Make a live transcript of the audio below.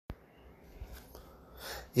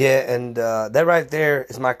Yeah, and that right there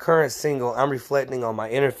is my current single. I'm reflecting on my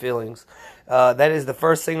inner feelings. That is the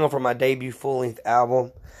first single from my debut full-length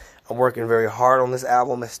album. I'm working very hard on this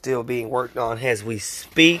album. It's still being worked on as we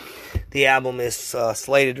speak. The album is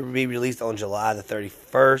slated to be released on July the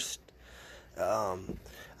 31st.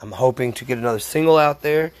 I'm hoping to get another single out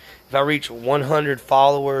there. If I reach 100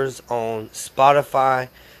 followers on Spotify,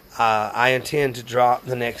 I intend to drop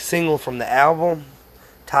the next single from the album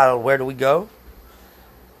titled Where Do We Go?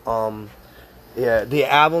 Yeah, the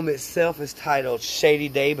album itself is titled Shady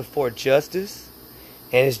Day Before Justice,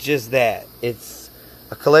 and it's just that. It's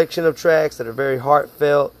a collection of tracks that are very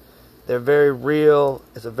heartfelt. They're very real.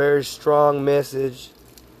 It's a very strong message.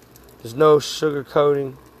 There's no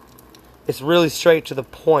sugarcoating. It's really straight to the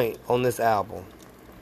point on this album.